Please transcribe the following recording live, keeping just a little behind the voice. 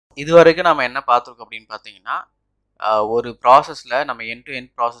இதுவரைக்கும் நம்ம என்ன பார்த்துருக்கோம் அப்படின்னு பார்த்தீங்கன்னா, ஒரு ப்ராசஸில் நம்ம எண்ட் டு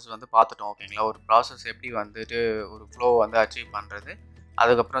எண்ட் ப்ராசஸ் வந்து பார்த்துட்டோம் ஓகேங்களா. ஒரு ப்ராசஸ் எப்படி வந்துட்டு ஒரு ஃப்ளோ வந்து அச்சீவ் பண்ணுறது,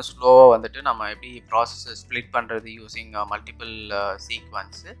 அதுக்கப்புறம் ஸ்லோவாக வந்துட்டு நம்ம எப்படி ப்ராசஸை ஸ்ப்ளிட் பண்ணுறது யூஸிங் மல்டிபிள்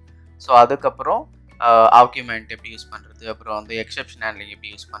சீக்வன்ஸு. ஸோ அதுக்கப்புறம் ஆர்குமெண்ட் எப்படி யூஸ் பண்ணுறது, அப்புறம் வந்து எக்ஸெப்ஷன் ஹேண்ட்லிங்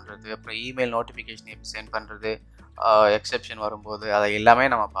எப்படி யூஸ் பண்ணுறது, அப்புறம் இமெயில் நோட்டிஃபிகேஷன் எப்படி சென்ட் பண்ணுறது, எக்ஸெப்ஷன் வரும்போது அதை எல்லாமே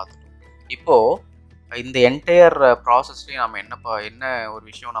நம்ம பார்த்துட்டோம். இப்போது இந்த என்டையர் ப்ராசஸ்லையும் நம்ம என்ன ஒரு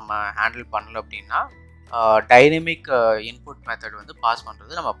விஷயம் நம்ம ஹேண்டில் பண்ணல அப்படின்னா, டைனமிக் இன்புட் மெத்தட் வந்து பாஸ்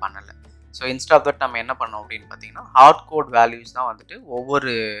பண்ணுறது நம்ம பண்ணலை. ஸோ இன்ஸ்ட் ஆஃப் தட் நம்ம என்ன பண்ணோம் அப்படின்னு பார்த்தீங்கன்னா, ஹார்ட் கோட் வேல்யூஸ் தான் வந்துட்டு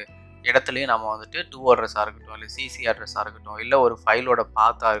ஒவ்வொரு இடத்துலையும் நம்ம வந்துட்டு டூ அட்ரஸாக இருக்கட்டும், இல்லை சிசி அட்ரஸாக இருக்கட்டும், இல்லை ஒரு ஃபைலோட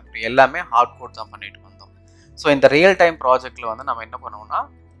பாத்தாக இருக்கட்டும், எல்லாமே ஹார்ட் கோட் தான் பண்ணிட்டு வந்தோம். ஸோ இந்த ரியல் டைம் ப்ராஜெக்டில் வந்து நம்ம என்ன பண்ணுவோம்னா,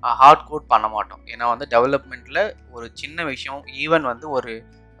 ஹார்ட் கோட் பண்ண மாட்டோம். ஏன்னா வந்து டெவலப்மெண்ட்டில் ஒரு சின்ன விஷயம், ஈவன் வந்து ஒரு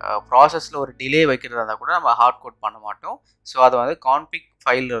ப்ராசஸில் ஒரு டிலே வைக்கிறதா இருந்தால் கூட நம்ம ஹார்ட் கோட் பண்ண மாட்டோம். ஸோ அதை வந்து கான்ஃபிக்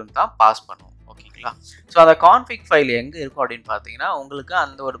ஃபைல் இருந்து தான் பாஸ் பண்ணுவோம் ஓகேங்களா. ஸோ அந்த கான்ஃபிக் ஃபைல் எங்கே இருக்கும் அப்படின்னு பார்த்தீங்கன்னா, உங்களுக்கு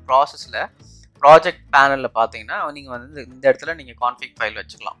அந்த ஒரு ப்ராசஸில் ப்ராஜெக்ட் பேனலில் பார்த்தீங்கன்னா நீங்கள் வந்து இந்த இடத்துல நீங்கள் கான்ஃபிக் ஃபைல்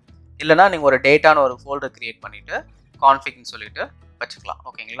வச்சுக்கலாம். இல்லைனா நீங்கள் ஒரு டேட்டான ஒரு ஃபோல்டர் க்ரியேட் பண்ணிவிட்டு கான்ஃபிக்னு சொல்லிட்டு வச்சுக்கலாம்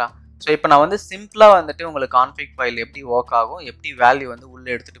ஓகேங்களா. ஸோ இப்போ நான் வந்து சிம்பிளாக வந்துட்டு உங்களுக்கு கான்ஃபிக் ஃபைல் எப்படி ஒர்க் ஆகும், எப்படி வேல்யூ வந்து உள்ளே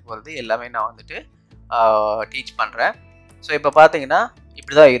எடுத்துகிட்டு போகிறது எல்லாமே நான் வந்துட்டு டீச் பண்ணுறேன். ஸோ இப்போ பார்த்தீங்கன்னா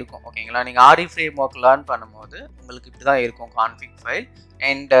இப்படி தான் இருக்கும் ஓகேங்களா. நீங்கள் ஆரி ஃப்ரேம் ஒர்க் லேர்ன் பண்ணும்போது உங்களுக்கு இப்படி தான் இருக்கும் கான்ஃபிக் ஃபைல்.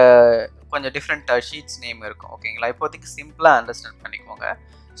 அண்ட் கொஞ்சம் டிஃப்ரெண்ட் ஷீட்ஸ் நேம் இருக்கும் ஓகேங்களா. இப்போதைக்கு சிம்பிளாக அண்டர்ஸ்டாண்ட் பண்ணிக்கோங்க.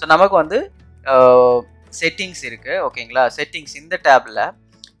 ஸோ நமக்கு வந்து செட்டிங்ஸ் இருக்குது ஓகேங்களா. செட்டிங்ஸ் இந்த டேபில்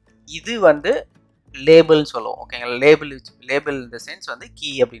இது வந்து லேபிள்னு சொல்லுவோம் ஓகேங்களா. லேபிள் இந்த சென்ஸ் வந்து கீ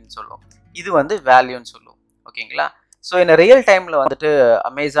அப்படின்னு சொல்லுவோம். இது வந்து வேல்யூன்னு சொல்லுவோம் ஓகேங்களா. ஸோ இந்த ரியல் டைமில் வந்துட்டு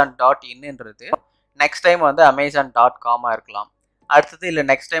amazon.inன்றது நெக்ஸ்ட் டைம் வந்து amazon.com இருக்கலாம். அடுத்தது இல்லை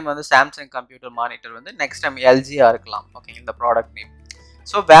நெக்ஸ்ட் டைம் வந்து சாம்சங் கம்ப்யூட்டர் மானிட்டர் வந்து நெக்ஸ்ட் டைம் எல்ஜியாக இருக்கலாம் ஓகே, இந்த product name.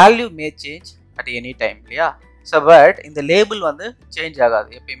 So value May change at any time இல்லையா. ஸோ பட் இந்த லேபிள் வந்து சேஞ்ச் ஆகாது,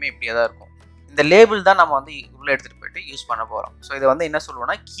 எப்பயுமே இப்படியே தான் இருக்கும். இந்த லேபிள் தான் நம்ம வந்து உள்ளே எடுத்துகிட்டு போயிட்டு யூஸ் பண்ண போகிறோம். ஸோ இதை வந்து என்ன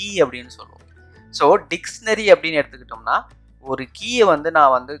சொல்லுவோம்னா கீ அப்படின்னு சொல்லுவோம். ஸோ டிக்ஷனரி அப்படின்னு எடுத்துக்கிட்டோம்னா, ஒரு கீயை வந்து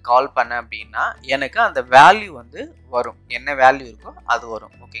நான் வந்து கால் பண்ணேன் அப்படின்னா எனக்கு அந்த வேல்யூ வந்து வரும், என்ன வேல்யூ இருக்கோ அது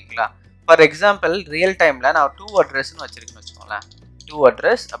வரும் ஓகேங்களா. ஃபார் எக்ஸாம்பிள் ரியல் டைமில் நான் டூ அட்ரஸ்ன்னு வச்சுருக்கேன்னு வச்சுக்கோங்களேன். டூ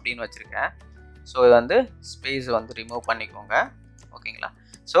அட்ரஸ் அப்படின்னு வச்சுருக்கேன். ஸோ இது வந்து ஸ்பேஸ் வந்து ரிமூவ் பண்ணிக்கோங்க ஓகேங்களா.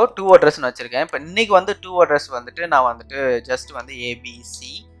 ஸோ டூ அட்ரஸ்ன்னு வச்சுருக்கேன். இப்போ இன்றைக்கி வந்து டூ அட்ரஸ் வந்துட்டு நான் வந்துட்டு ஜஸ்ட் வந்து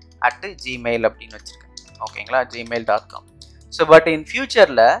abc@gmail அப்படின்னு வச்சுருக்கேன் ஓகேங்களா, gmail.com. ஸோ பட் இன்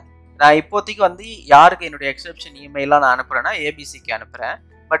ஃபியூச்சரில் நான் இப்போதைக்கு வந்து யாருக்கு என்னுடைய எக்ஸெப்ஷன் இமெயிலாக நான் அனுப்புகிறேன்னா ஏபிசிக்கு அனுப்புகிறேன்.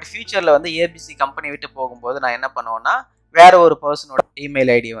 பட் ஃபியூச்சரில் வந்து ஏபிசி கம்பெனி விட்டு போகும்போது நான் என்ன பண்ணுவேன்னா வேறு ஒரு பர்சனோட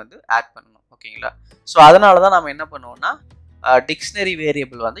இமெயில் ஐடியை வந்து ஆட் பண்ணணும் ஓகேங்களா. ஸோ அதனால தான் நம்ம என்ன பண்ணுவோம்னா டிக்ஷனரி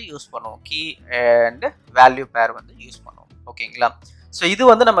வேரியபிள் வந்து யூஸ் பண்ணுவோம், கீ அண்ட் வேல்யூ பேர் வந்து யூஸ் பண்ணுவோம் ஓகேங்களா. ஸோ இது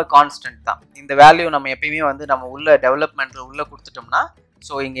வந்து நம்ம கான்ஸ்டன்ட் தான். இந்த வேல்யூ நம்ம எப்பயுமே வந்து நம்ம உள்ள டெவலப்மெண்ட்டில் உள்ளே கொடுத்துட்டோம்னா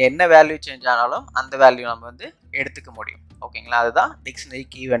ஸோ இங்கே என்ன வேல்யூ சேஞ்ச் ஆனாலும் அந்த வேல்யூ நம்ம வந்து எடுத்துக்க முடியும் ஓகேங்களா. அதுதான் டிக்ஷனரி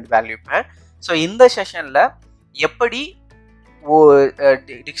கீ அண்ட் வேல்யூ பேர். ஸோ இந்த செஷனில் எப்படி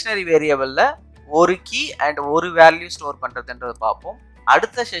டிக்ஷனரி வேரியபிளில் ஒரு கீ அண்ட் ஒரு வேல்யூ ஸ்டோர் பண்ணுறதுன்றது பார்ப்போம்.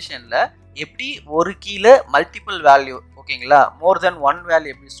 அடுத்த செஷனில் எப்படி ஒரு கீழே மல்டிபிள் வேல்யூ ஓகேங்களா, மோர் தென் ஒன் வேல்யூ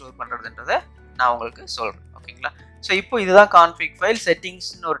எப்படி ஸ்டோர் பண்ணுறதுன்றதை நான் உங்களுக்கு சொல்கிறேன் ஓகேங்களா. ஸோ இப்போ இதுதான் கான்ஃபிக் ஃபைல்.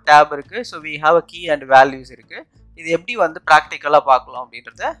 செட்டிங்ஸ்னு ஒரு டேப் இருக்குது. So we have a key and values இருக்குது. இது எப்படி வந்து ப்ராக்டிக்கலாக பார்க்கலாம்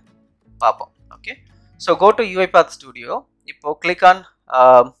அப்படின்றத பார்ப்போம் okay. So go to UiPath studio. இப்போது click on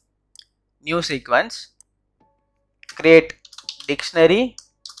new sequence, create dictionary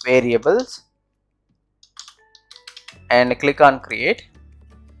variables and click on create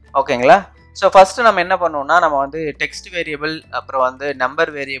ஓகேங்களா. ஸோ ஃபஸ்ட்டு நம்ம என்ன பண்ணுவோம்னா நம்ம வந்து டெக்ஸ்ட் வேரியபிள், அப்புறம் வந்து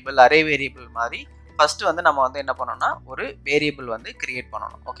நம்பர் வேரியபிள், அரே வேரியபிள் மாதிரி ஃபஸ்ட்டு வந்து நம்ம வந்து என்ன பண்ணோம்னா ஒரு வேரியபிள் வந்து கிரியேட்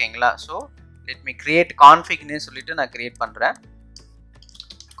பண்ணணும் ஓகேங்களா. ஸோ லெட் மீ கிரியேட் கான்ஃபிக்னு சொல்லிட்டு நான் கிரியேட் பண்ணுறேன்.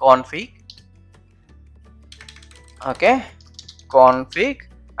 கான்ஃபிக் ஓகே, கான்ஃபிக்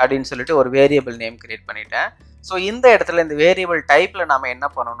அப்படின்னு சொல்லிட்டு ஒரு வேரியபிள் நேம் கிரியேட் பண்ணிட்டேன். ஸோ இந்த இடத்துல இந்த வேரியபிள் டைப்பில் நம்ம என்ன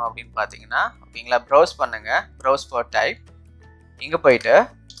பண்ணணும் அப்படின்னு பார்த்தீங்கன்னா ஓகேங்களா, ப்ரௌஸ் பண்ணுங்கள், ப்ரௌஸ் ஃபார் டைப். இங்கே போயிட்டு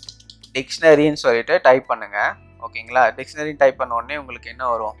டிக்ஷனரின்னு சொல்லிட்டு டைப் பண்ணுங்கள் ஓகேங்களா. டிக்ஷனரி டைப் பண்ண உடனே உங்களுக்கு என்ன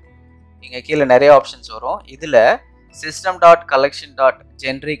வரும், இங்கே கீழே நிறைய ஆப்ஷன்ஸ் வரும். இதில்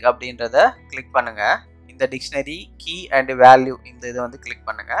system.collection.generic அப்படின்றத கிளிக் பண்ணுங்கள். இந்த டிக்ஷனரி கீ அண்ட் வேல்யூ இந்த இது வந்து கிளிக்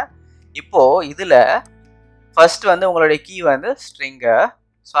பண்ணுங்கள். இப்போது இதில் ஃபர்ஸ்ட் வந்து உங்களுடைய கீ வந்து ஸ்ட்ரிங்கு,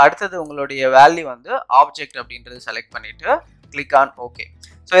 ஸோ அடுத்தது உங்களுடைய வேல்யூ வந்து ஆப்ஜெக்ட் அப்படின்றது செலக்ட் பண்ணிவிட்டு கிளிக் ஆன் ஓகே.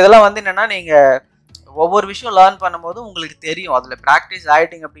 ஸோ இதெல்லாம் வந்து என்னென்னா நீங்கள் ஒவ்வொரு விஷயம் லேர்ன் பண்ணும்போது உங்களுக்கு தெரியும், அதில் ப்ராக்டிஸ்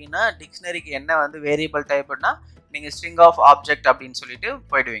ஆகிட்டிங்க அப்படின்னா டிக்ஷனரிக்கு என்ன வந்து வேரியபிள் டைப்னா நீங்கள் ஸ்ட்ரிங் ஆஃப் ஆப்ஜெக்ட் அப்படின்னு சொல்லிட்டு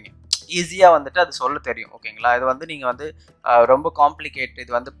போயிடுவீங்க. ஈஸியாக வந்துட்டு அது சொல்ல தெரியும். ஓகேங்களா? இது வந்து நீங்கள் வந்து ரொம்ப காம்ப்ளிகேட்,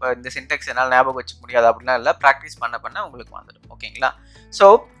 இது வந்து இப்போ இந்த சின்டெக்ஸ் என்னால் ஞாபகம் வச்சுக்க முடியாது அப்படிலாம் இல்லை. ப்ராக்டிஸ் பண்ண பண்ண உங்களுக்கு வந்துடும். ஓகேங்களா? ஸோ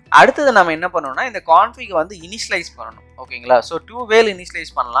அடுத்தது நம்ம என்ன பண்ணணும்னா இந்த கான்ஃபிகை வந்து இனிஷியலைஸ் பண்ணணும். ஓகேங்களா? ஸோ 2 வேல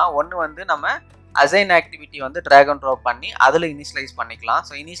இனிஷியலைஸ் பண்ணலாம். ஒன்று வந்து நம்ம அசைன் ஆக்டிவிட்டி வந்து ட்ராக் அண்ட் ட்ராப் பண்ணி அதில் இனிஷியலைஸ் பண்ணிக்கலாம்.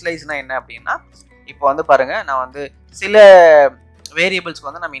 ஸோ இனிஷியலைஸ்னா என்ன அப்படின்னா, இப்போ வந்து பாருங்கள், நான் வந்து சில வேரியபிள்ஸ்க்கு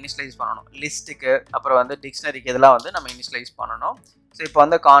வந்து நம்ம இனிஷியலைஸ் பண்ணணும். லிஸ்ட்டுக்கு, அப்புறம் வந்து டிக்ஷனரிக்கு, இதெல்லாம் வந்து நம்ம இனிஷியலைஸ் பண்ணணும். ஸோ இப்போ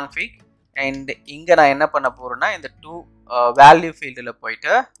வந்து கான்ஃபிக் அண்ட் இங்கே நான் என்ன பண்ண போகிறேன்னா இந்த 2 வேல்யூ ஃபீல்டில்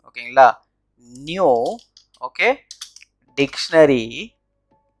போயிட்டு, ஓகேங்களா, new, okay, dictionary,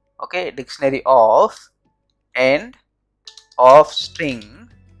 okay, dictionary of and half string,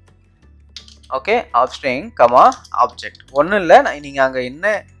 okay, of string comma object. ஒன்றும் இல்லை, நீங்கள் அங்கே என்ன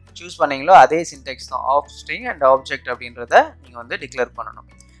சூஸ் பண்ணீங்களோ அதே சின்டெக்ஸ் தான். ஆஃப் ஸ்ட்ரிங் அண்ட் ஆப்ஜெக்ட் அப்படின்றத நீங்கள் வந்து டிக்ளேர் பண்ணணும்.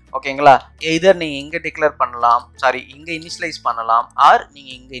 ஓகேங்களா? எதர் நீங்கள் இங்கே டிக்ளேர் பண்ணலாம், சாரி இங்கே இனிஷியலைஸ் பண்ணலாம், ஆர்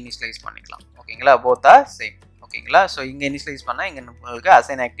நீங்கள் இங்கே இனிஷியலைஸ் பண்ணிக்கலாம். ஓகேங்களா? Both are same. ஓகேங்களா? ஸோ இங்கே இனிஷியலைஸ் பண்ணால் இங்கே உங்களுக்கு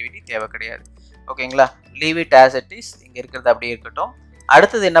அசைன் ஆக்டிவிட்டி தேவை கிடையாது. ஓகேங்களா? Leave it as it is, இங்கே இருக்கிறது அப்படியே இருக்கட்டும்.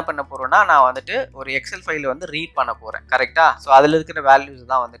 அடுத்தது என்ன பண்ண போகிறோன்னா, நான் வந்துட்டு ஒரு எக்ஸல் ஃபைல் வந்து ரீட் பண்ண போகிறேன். கரெக்டாக? ஸோ அதில் இருக்கிற வேல்யூஸ்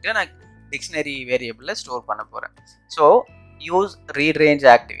தான் வந்துட்டு நான் டிக்ஷனரி வேரியபிளில் ஸ்டோர் பண்ண போகிறேன். So use read range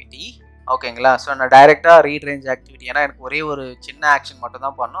activity. ஓகேங்களா? ஸோ நான் டைரெக்டாக ரீட் ரேஞ்ச் ஆக்டிவிட்டி, ஏன்னா எனக்கு ஒரே ஒரு சின்ன ஆக்ஷன் மட்டும்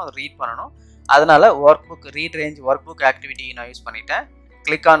தான் பண்ணணும், அதை ரீட் பண்ணணும். அதனால் work book read range work book activity நான் யூஸ் பண்ணிட்டேன்.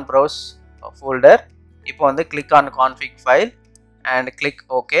 Click on browse folder. இப்போ வந்து click on config file and click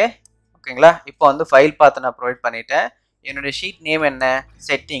okay. ஓகேங்களா? இப்போ வந்து ஃபைல் பார்த்து நான் ப்ரொவைட் பண்ணிட்டேன். என்னுடைய ஷீட் நேம் என்ன?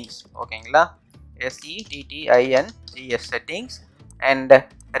 செட்டிங்ஸ். ஓகேங்களா? SETTINGS settings. அண்ட்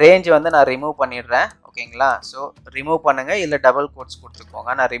ரேஞ்ச் வந்து நான் ரிமூவ் பண்ணிடுறேன். ஓகேங்களா? ஸோ ரிமூவ் பண்ணுங்கள், இல்லை டபுள் கோட்ஸ்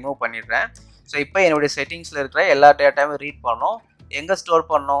கொடுத்துக்கோங்க. நான் ரிமூவ் பண்ணிடுறேன். ஸோ இப்போ என்னுடைய செட்டிங்ஸில் இருக்கிற எல்லா டேட்டாவும் ரீட் பண்ணணும். எங்கே ஸ்டோர்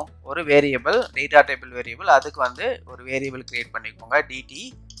பண்ணணும்? ஒரு வேரியபிள், டேட்டா டேபிள் வேரியபிள். அதுக்கு வந்து ஒரு வேரியபிள் கிரியேட் பண்ணிக்கோங்க, DD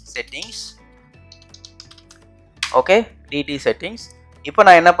settings. Okay, DD settings. இப்போ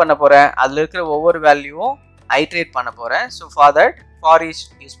நான் என்ன பண்ண போகிறேன், அதில் இருக்கிற ஒவ்வொரு வேல்யூவும் ஐட்ரேட் பண்ண போகிறேன். So for that for each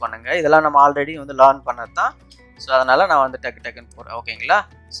use பண்ணுங்கள். இதெல்லாம் நம்ம ஆல்ரெடி வந்து லேர்ன் பண்ணது தான். ஸோ அதனால் நான் வந்து டக்குன்னு போகிறேன். ஓகேங்களா?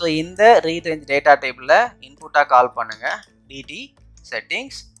 ஸோ இந்த ரீட் ரேஞ்ச் டேட்டா டேபிளில் இன்புட்டாக கால் பண்ணுங்கள், டிடி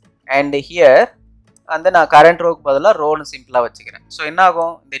செட்டிங்ஸ். அண்ட் ஹியர் வந்து நான் கரண்ட் ரோக்கு பதிலாக ரோன்னு சிம்பிளாக வச்சுக்கிறேன். ஸோ என்ன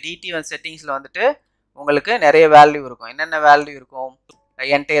ஆகும், இந்த டிடி செட்டிங்ஸில் வந்துட்டு உங்களுக்கு நிறைய வேல்யூ இருக்கும். என்னென்ன வேல்யூ இருக்கும்?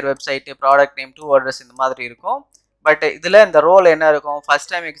 Entire website, product name, 2 address, இந்த மாதிரி இருக்கும். பட் இதில் இந்த ரோல் என்ன இருக்கும்,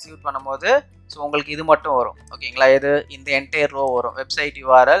 ஃபஸ்ட் டைம் எக்ஸிக்யூட் பண்ணும்போது ஸோ உங்களுக்கு இது மட்டும் வரும். ஓகேங்களா? இது இந்த என்டையர் ரோ வரும், வெப்சைட்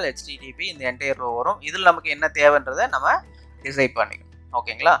URL, HTTP, இந்த என்டையர் ரோ வரும். இதில் நமக்கு என்ன தேவைன்றதை நம்ம டிசைட் பண்ணிக்கணும்.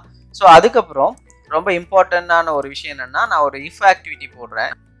 ஓகேங்களா? ஸோ அதுக்கப்புறம் ரொம்ப இம்பார்ட்டண்ட்டான ஒரு விஷயம் என்னென்னா, நான் ஒரு இஃப் ஆக்டிவிட்டி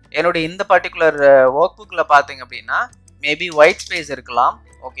போடுறேன். என்னுடைய இந்த பர்டிகுலர் ஒர்க் புக்கில் பார்த்தீங்க அப்படின்னா மேபி ஒயிட் ஸ்பேஸ் இருக்கலாம்.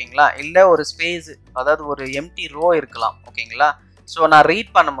 ஓகேங்களா? இல்லை ஒரு ஸ்பேஸ், அதாவது ஒரு எம்டி ரோ இருக்கலாம். ஓகேங்களா? ஸோ நான்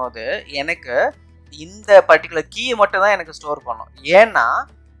ரீட் பண்ணும்போது எனக்கு இந்த பர்டிகுலர் கீயை மட்டும் தான் எனக்கு ஸ்டோர் பண்ணும். ஏன்னா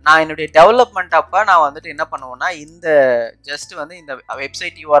நான் என்னுடைய டெவலப்மெண்ட் அப்போ நான் வந்துட்டு என்ன பண்ணுவேன்னா, இந்த ஜஸ்ட் வந்து இந்த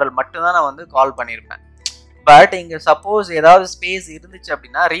வெப்சைட் URL மட்டும்தான் நான் வந்து கால் பண்ணியிருப்பேன். பட் இங்கே சப்போஸ் ஏதாவது ஸ்பேஸ் இருந்துச்சு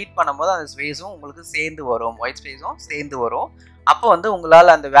அப்படின்னா ரீட் பண்ணும்போது அந்த ஸ்பேஸும் உங்களுக்கு சேர்ந்து வரும், ஒயிட் ஸ்பேஸும் சேர்ந்து வரும். அப்போ வந்து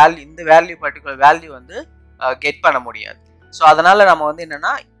உங்களால் அந்த வேல்யூ, இந்த வேல்யூ பர்டிகுலர் வேல்யூ வந்து கெட் பண்ண முடியாது. ஸோ அதனால் நம்ம வந்து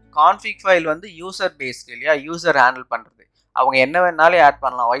என்னென்னா, கான்ஃபிக் ஃபைல் வந்து யூசர் பேஸ்டு இல்லையா, யூசர் ஹேண்டில் பண்ணுறது. அவங்க என்ன வேணாலும் ஆட்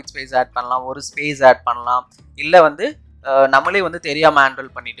பண்ணலாம், ஒயிட் ஸ்பேஸ் ஆட் பண்ணலாம், ஒரு ஸ்பேஸ் ஆட் பண்ணலாம், இல்லை வந்து நம்மளே வந்து தெரியாமல் ஹேண்டில்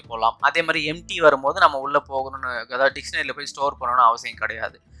பண்ணிட்டு போகலாம். அதே மாதிரி எம்டி வரும்போது நம்ம உள்ளே போகணும்னு, அதாவது டிக்ஷனரியில் போய் ஸ்டோர் பண்ணணும்னு அவசியம்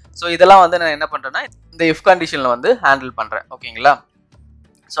கிடையாது. ஸோ இதெல்லாம் வந்து நான் என்ன பண்ணுறேன்னா இந்த இஃப் கண்டிஷனில் வந்து ஹேண்டில் பண்ணுறேன். ஓகேங்களா?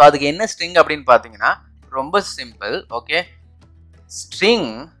 ஸோ அதுக்கு என்ன ஸ்ட்ரிங் அப்படின்னு பார்த்தீங்கன்னா ரொம்ப simple. Okay, string.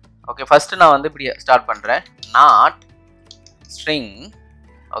 Okay, first நான் வந்து இப்படி ஸ்டார்ட் பண்ணுறேன். Not string,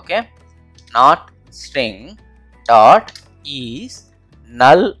 okay, not string dot is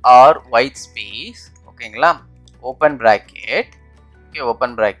null or white space. ஓகேங்களா? open bracket, okay,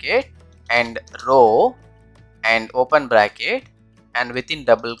 open bracket and row and open bracket and within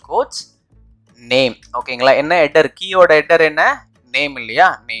double quotes name. ஓகேங்களா? என்ன header, கீயோட header என்ன, name இல்லையா,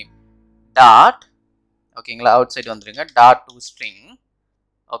 name dot. ஓகேங்களா? Out side வந்துருங்க, dot to string.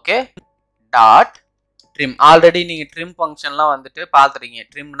 Okay, dot trim. Already நீங்கள் trim ஃபங்க்ஷன்லாம் வந்துட்டு பார்த்துறீங்க.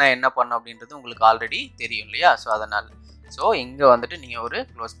 ட்ரிம்னா என்ன பண்ணும் அப்படின்றது உங்களுக்கு ஆல்ரெடி தெரியும் இல்லையா? ஸோ அதனால் ஸோ இங்கே வந்துட்டு நீங்கள் ஒரு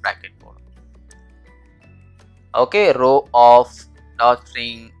க்ளோஸ் ப்ராக்கெட் போடணும். Okay, row of dot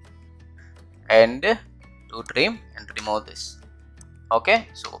string and to trim and remove this. Okay,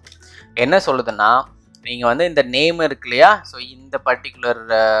 so என்ன சொல்லுதுன்னா, நீங்கள் வந்து இந்த நேம் இருக்கு இல்லையா, ஸோ இந்த பர்டிகுலர்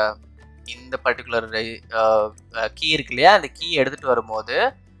கீ இருக்கு இல்லையா, அந்த கீ எடுத்துகிட்டு வரும்போது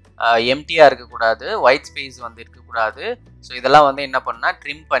எம்டியாக இருக்கக்கூடாது, ஒயிட் ஸ்பேஸ் வந்து இருக்கக்கூடாது. ஸோ இதெல்லாம் வந்து என்ன பண்ணால்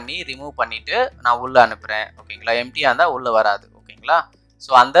ட்ரிம் பண்ணி ரிமூவ் பண்ணிவிட்டு நான் உள்ளே அனுப்புகிறேன். ஓகேங்களா? எம்டியாக இருந்தால் உள்ளே வராது. ஓகேங்களா?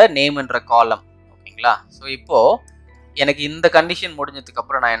 ஸோ அந்த நேம்ன்ற காலம். ஓகேங்களா? ஸோ இப்போது எனக்கு இந்த கண்டிஷன்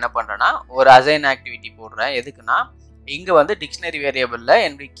முடிஞ்சதுக்கப்புறம் நான் என்ன பண்ணுறேன்னா ஒரு அசைன் ஆக்டிவிட்டி போடுறேன். எதுக்குன்னா இங்கே வந்து டிக்ஷனரி வேரியபிளில்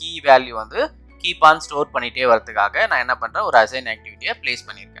என்னுடைய கீ வேல்யூ வந்து கீப் ஆன் ஸ்டோர் பண்ணிகிட்டே வரதுக்காக நான் என்ன பண்ணுறேன் ஒரு அசைன் ஆக்டிவிட்டியை ப்ளேஸ்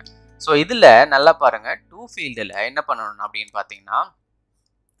பண்ணியிருக்கேன். ஸோ இதில் நல்லா பாருங்கள், டூ ஃபீல்டில் என்ன பண்ணணும் அப்படின்னு பார்த்தீங்கன்னா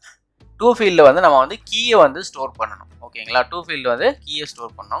டூ ஃபீல்டில் வந்து நம்ம வந்து கீயை வந்து ஸ்டோர் பண்ணணும். ஓகேங்களா? டூ ஃபீல்டு வந்து கீயை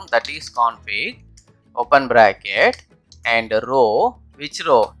ஸ்டோர் பண்ணணும். That is config open bracket and row, which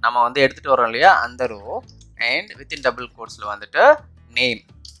row நம்ம வந்து எடுத்துகிட்டு வரோம் இல்லையா அந்த ரோ, அண்ட் வித்தின் டபுள் கோட்ஸில் வந்துட்டு நேம்.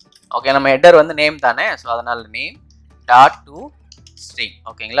 ஓகே, நம்ம ஹெட்டர் வந்து நேம் தானே, ஸோ அதனால் நேம் டாட் டு ஸ்ட்ரிங்.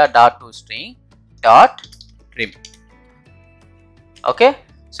 ஓகேங்களா? Dot to string dot trim. Okay,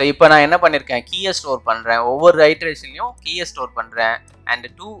 so இப்போ நான் என்ன பண்ணியிருக்கேன், கீயை ஸ்டோர் பண்ணுறேன். ஒவ்வொரு ஐட்ரேஷன்லையும் கீயை ஸ்டோர் பண்ணுறேன். அண்ட்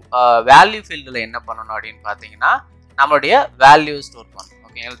டூ வேல்யூ ஃபீல்டில் என்ன பண்ணணும் அப்படின்னு பார்த்தீங்கன்னா நம்மளுடைய வேல்யூ ஸ்டோர் பண்ணணும்.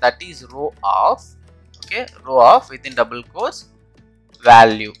 ஓகேங்களா? That is row of, okay, row of within double quotes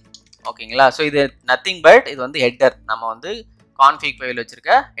value. ஓகேங்களா? ஸோ இது நத்திங் பட் இது வந்து ஹெட்டர், நம்ம வந்து கான்ஃபிக் ஃபைல்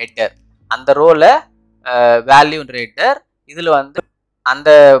வச்சுருக்க ஹெட்டர். அந்த ரோவில் வேல்யூன்ற ஹெட்டர், இதில் வந்து அந்த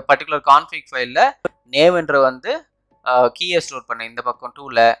பர்டிகுலர் கான்ஃபிக் ஃபைலில் நேம்ன்ற வந்து கீயை ஸ்டோர் பண்ண இந்த பக்கம்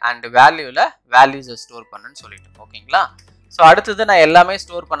டூவில், அண்ட் வேல்யூவில் வேல்யூஸை ஸ்டோர் பண்ணுன்னு சொல்லிட்டு. ஓகேங்களா? ஸோ அடுத்தது நான் எல்லாமே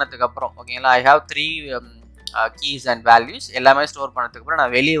ஸ்டோர் பண்ணதுக்கப்புறம், ஓகேங்களா, I have 3 keys and values எல்லாமே ஸ்டோர் பண்ணதுக்கப்புறம்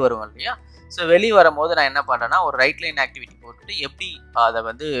நான் வெளியே வருவேன் இல்லையா? ஸோ வெளியே வரும்போது நான் என்ன பண்ணுறேன்னா ஒரு ரைட் லைன் ஆக்டிவிட்டி போட்டுட்டு எப்படி அதை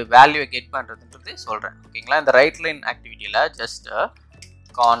வந்து வேல்யூவை கெட் பண்ணுறதுன்றது சொல்கிறேன். ஓகேங்களா? இந்த right line ஆக்டிவிட்டியில் just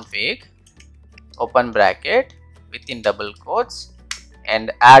config open bracket within double quotes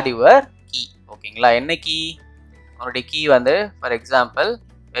and add your key. ஓகேங்களா? என்ன கீ? உங்களுடைய கீ வந்து for example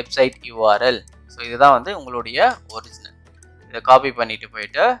website URL. So இதுதான் வந்து உங்களுடைய ஒரிஜினல். இதை காப்பி பண்ணிட்டு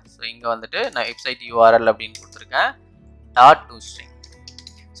போயிட்டு ஸோ இங்கே வந்துட்டு நான் வெப்சைட் URL அப்படின்னு கொடுத்துருக்கேன் டாட் டு ஸ்ட்ரிங்.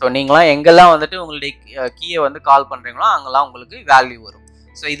 ஸோ நீங்களாம் எங்கெல்லாம் வந்துட்டு உங்களுடைய கீயை வந்து கால் பண்ணுறீங்களோ அங்கெல்லாம் உங்களுக்கு வேல்யூ வரும்.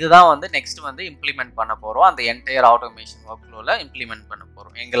 ஸோ இதுதான் வந்து நெக்ஸ்ட் வந்து இம்ப்ளிமெண்ட் பண்ண போகிறோம், அந்த என்டையர் ஆட்டோமேஷன் ஒர்க் ஃப்ளோவில் இம்ப்ளிமெண்ட் பண்ண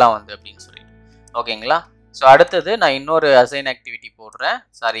போகிறோம் எங்கெல்லாம் வந்து அப்படின்னு சொல்லிட்டு. ஓகேங்களா? ஸோ அடுத்தது நான் இன்னொரு அசைன் ஆக்டிவிட்டி போடுறேன்,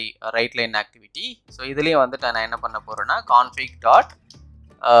 sorry right line activity. So இதுலேயும் வந்துட்டு நான் என்ன பண்ண போகிறேன்னா கான்ஃபிக் டாட்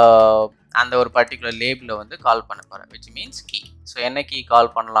அந்த ஒரு பர்டிகுலர் லேபிளை வந்து கால் பண்ண போகிறேன், விச் மீன்ஸ் கீ. ஸோ என்ன கீ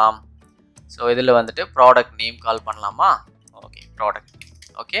கால் பண்ணலாம்? ஸோ இதில் வந்துட்டு ப்ராடக்ட் நேம் கால் பண்ணலாமா? Okay, product.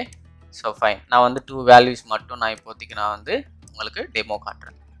 Okay, so fine. நான் வந்து 2 வேல்யூஸ் மட்டும் நான் இப்போதைக்கு நான் வந்து உங்களுக்கு டெமோ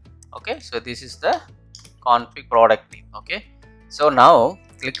காட்டுறேன். Okay, so this is the config product name. Okay, so now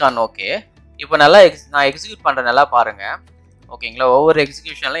click on okay. இப்போ நல்லா நான் எக்ஸிக்யூட் பண்ணுற நல்லா பாருங்கள். ஓகேங்களா? ஒவ்வொரு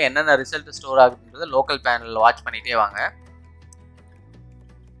எக்ஸிக்யூஷனில் என்னென்ன ரிசல்ட் ஸ்டோர் ஆகுதுன்றது லோக்கல் பேனலில் வாட்ச் பண்ணிகிட்டே வாங்க.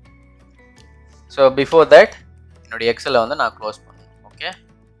 ஸோ பிஃபோர் தட் என்னுடைய எக்ஸலை வந்து நான் க்ளோஸ் பண்ணணும். Okay,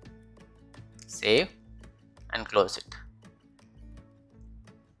 save and close it.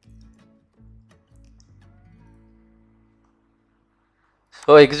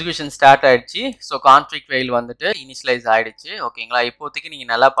 So execution start ஆகிடுச்சு. ஸோ கான்ஃபிக் ஃபைல் வந்துட்டு இனிஷியலைஸ் ஆகிடுச்சு. ஓகேங்களா? இப்போதைக்கு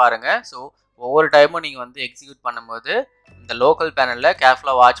நீங்கள் நல்லா பாருங்கள். ஸோ ஒவ்வொரு டைமும் நீங்கள் வந்து எக்ஸிக்யூட் பண்ணும்போது இந்த லோக்கல் பேனலில்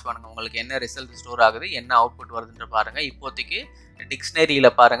கேர்ஃபுல்லாக வாட்ச் பண்ணுங்கள், உங்களுக்கு என்ன ரிசல்ட் ஸ்டோர் ஆகுது, என்ன அவுட்புட் வருதுன்ற பாருங்கள். இப்போதைக்கு டிக்ஷனரியில்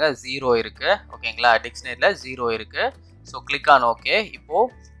பாருங்கள் 0 இருக்குது. ஓகேங்களா? டிக்ஷனரியில் 0 இருக்குது. So click on okay. இப்போது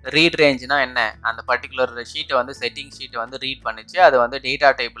ரீட் ரேஞ்சுனா என்ன, அந்த பர்டிகுலர் ஷீட்டை வந்து செட்டிங் ஷீட்டை வந்து ரீட் பண்ணிச்சு, அது வந்து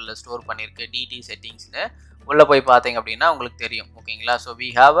டேட்டா டேபிளில் ஸ்டோர் பண்ணியிருக்கு டிடி செட்டிங்ஸ்னு. உள்ளே போய் பார்த்தீங்க அப்படின்னா உங்களுக்கு தெரியும். ஓகேங்களா? So we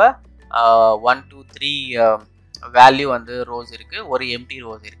have a 1 2 3 value வந்து ரோஸ் இருக்குது, ஒரு எம்டி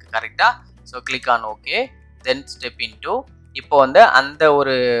ரோஸ் இருக்குது. கரெக்டாக? So click on okay. Then step into இப்போ வந்து அந்த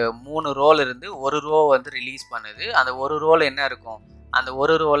ஒரு 3 ரோல் இருந்து ஒரு ரோ வந்து ரிலீஸ் பண்ணுது. அந்த ஒரு ரோல் என்ன இருக்கும், அந்த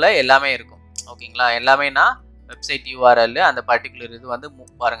ஒரு ரோவில் எல்லாமே இருக்கும். ஓகேங்களா? எல்லாமேனா வெப்சைட் URL, அந்த பர்டிகுலர் இது வந்து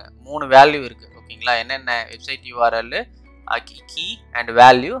பாருங்கள் 3 வேல்யூ இருக்குது. ஓகேங்களா? என்னென்ன website URL, key and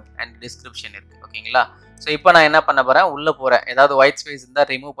value and description இருக்குது. ஓகேங்களா? ஸோ இப்போ நான் என்ன பண்ண போகிறேன், உள்ளே போகிறேன். ஏதாவது ஒயிட் ஸ்பேஸ் இருந்தால்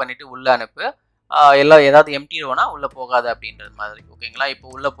ரிமூவ் பண்ணிவிட்டு உள்ளே அனுப்பு, எல்லாம் ஏதாவது எம்டி ரோனா உள்ளே போகாது அப்படின்றது மாதிரி. ஓகேங்களா? இப்போ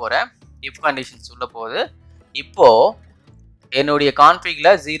உள்ளே போகிறேன், இஃப் கண்டிஷன்ஸ் உள்ளே போகுது. இப்போது என்னுடைய கான்ஃபிகில்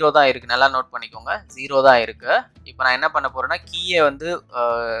 0 தான் இருக்குது, நல்லா நோட் பண்ணிக்கோங்க, 0 தான் இருக்குது. இப்போ நான் என்ன பண்ண போகிறேன்னா கீயை வந்து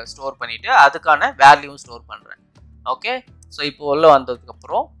ஸ்டோர் பண்ணிவிட்டு அதுக்கான வேல்யூவும் ஸ்டோர் பண்ணுறேன். ஓகே, ஸோ இப்போ உள்ளே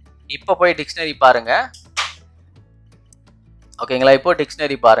வந்ததுக்கப்புறம் இப்போ போய் டிக்ஷனரி பாருங்கள். ஓகேங்களா? இப்போ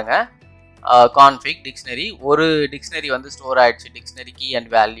டிக்ஷனரி பாருங்கள், கான்ஃபிக் டிக்ஷனரி, ஒரு டிக்ஷனரி வந்து ஸ்டோர் ஆகிடுச்சு, dictionary key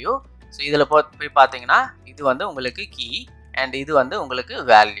and value. So இதில் போய் பார்த்தீங்கன்னா இது வந்து உங்களுக்கு கீ அண்ட் இது வந்து உங்களுக்கு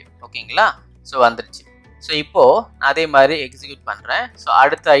வேல்யூ. ஓகேங்களா? ஸோ வந்துடுச்சு. ஸோ இப்போது அதே மாதிரி எக்ஸிக்யூட் பண்ணுறேன். ஸோ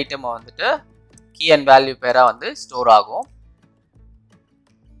அடுத்த ஐட்டமை வந்துட்டு கீ அண்ட் வேல்யூ பேராக வந்து ஸ்டோர் ஆகும்.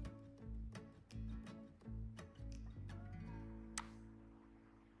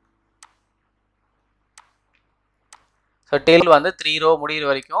 ஸோ டெயில் வந்து 3 ரோ முடிகிற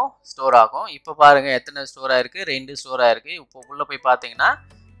வரைக்கும் ஸ்டோர் ஆகும். இப்போ பாருங்கள் எத்தனை ஸ்டோர் ஆயிருக்கு, 2 ஸ்டோர் ஆயிருக்கு. இப்போ உள்ளே போய் பார்த்தீங்கன்னா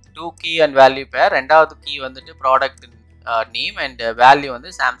 2 கீ அண்ட் வேல்யூ பேர், ரெண்டாவது கீ வந்துட்டு ப்ராடக்ட் நேம் அண்ட் வேல்யூ வந்து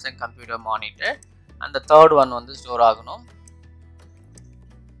சாம்சங் கம்ப்யூட்டர் மானிட்டர், அந்த தேர்ட் ஒன் வந்து ஸ்டோர் ஆகணும்.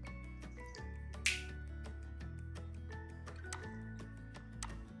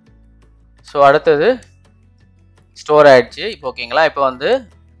 ஸோ அடுத்தது ஸ்டோர் ஆயிடுச்சு. இப்போ ஓகேங்களா, இப்போ வந்து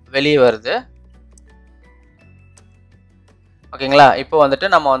வெளியே வருது. ஓகேங்களா, இப்போ வந்துட்டு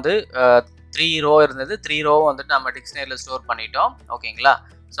நம்ம வந்து 3 ரோ இருந்தது, 3 ரோ வந்துட்டு நம்ம டிக்ஷனரியில் ஸ்டோர் பண்ணிட்டோம். ஓகேங்களா,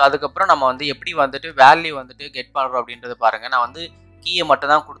 ஸோ அதுக்கப்புறம் நம்ம வந்து எப்படி வந்துட்டு வேல்யூ வந்துட்டு கெட் பண்ணுறோம் அப்படின்றது பாருங்கள். நான் வந்து கீயை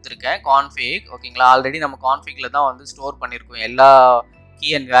மட்டும் தான் கொடுத்துருக்கேன், கான்ஃபிக். ஓகேங்களா, ஆல்ரெடி நம்ம கான்ஃபிகில் தான் வந்து ஸ்டோர் பண்ணியிருக்கோம். எல்லா கீ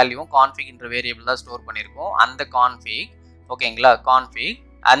அண்ட் வேல்யூவும் கான்ஃபிக்ன்ற வேரியபிள் தான் ஸ்டோர் பண்ணியிருக்கோம். அந்த கான்ஃபிக், ஓகேங்களா, கான்ஃபிக்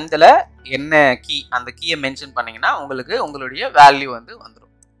அதில் என்ன கீ, அந்த கீயை மென்ஷன் பண்ணிங்கன்னா உங்களுக்கு உங்களுடைய வேல்யூ வந்து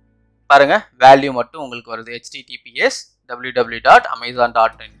வந்துடும். பாருங்கள், வேல்யூ மட்டும் உங்களுக்கு வருது, https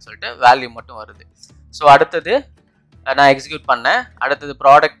www.amazon.in சொல்லிட்டு வேல்யூ மட்டும் வருது. ஸோ அடுத்தது நான் எக்ஸிக்யூட் பண்ணேன். அடுத்தது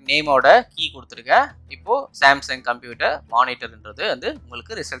ப்ராடக்ட் நேமோட கீ கொடுத்துருக்கேன். இப்போது சாம்சங் கம்ப்யூட்டர் மானிட்டர்ன்றது வந்து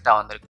உங்களுக்கு ரிசல்ட்டாக வந்திருக்கு.